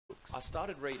books. I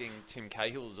started reading Tim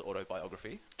Cahill's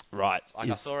autobiography. Right.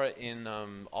 Like I saw it in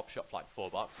op shop for like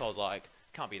 $4. I was like,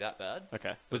 can't be that bad.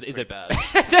 Okay. Is it it bad?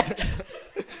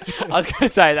 I was going to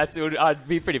say I'd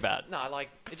be pretty bad. No, like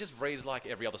it just reads like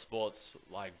every other sports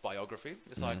like biography.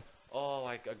 It's like, oh,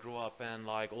 like I grew up and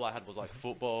like all I had was like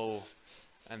football,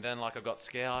 and then like I got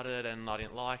scouted and I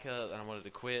didn't like it and I wanted to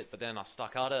quit, but then I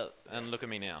stuck at it and look at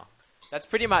me now. That's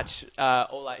pretty much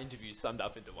all our interviews summed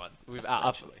up into one.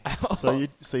 Essentially.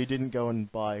 So you didn't go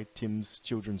and buy Tim's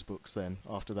children's books then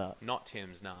after that? Not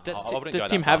Tim's, no.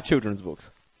 Does Tim have children's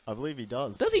books? I believe he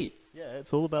does. Does he? Yeah,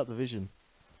 it's all about the vision.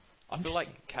 I feel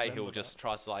like Cahill just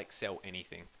tries to like sell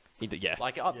anything. Yeah.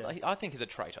 Like I think he's a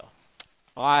traitor.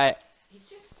 I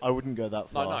wouldn't go that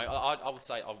far. No, I would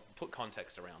say I'll put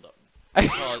context around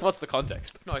it. What's the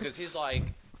context? No, because he's like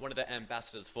one of the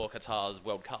ambassadors for Qatar's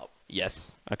World Cup.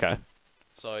 Yes. Okay.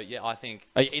 So yeah, I think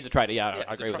He's a traitor. Yeah, Yeah,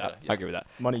 I he's a agree with traitor, that. yeah. I agree with that.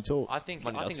 Money talks. I think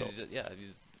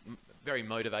he's very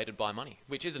motivated by money,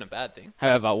 which isn't a bad thing.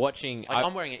 However, watching... Like,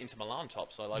 I'm wearing an Inter Milan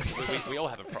top, so like we all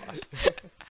have a price.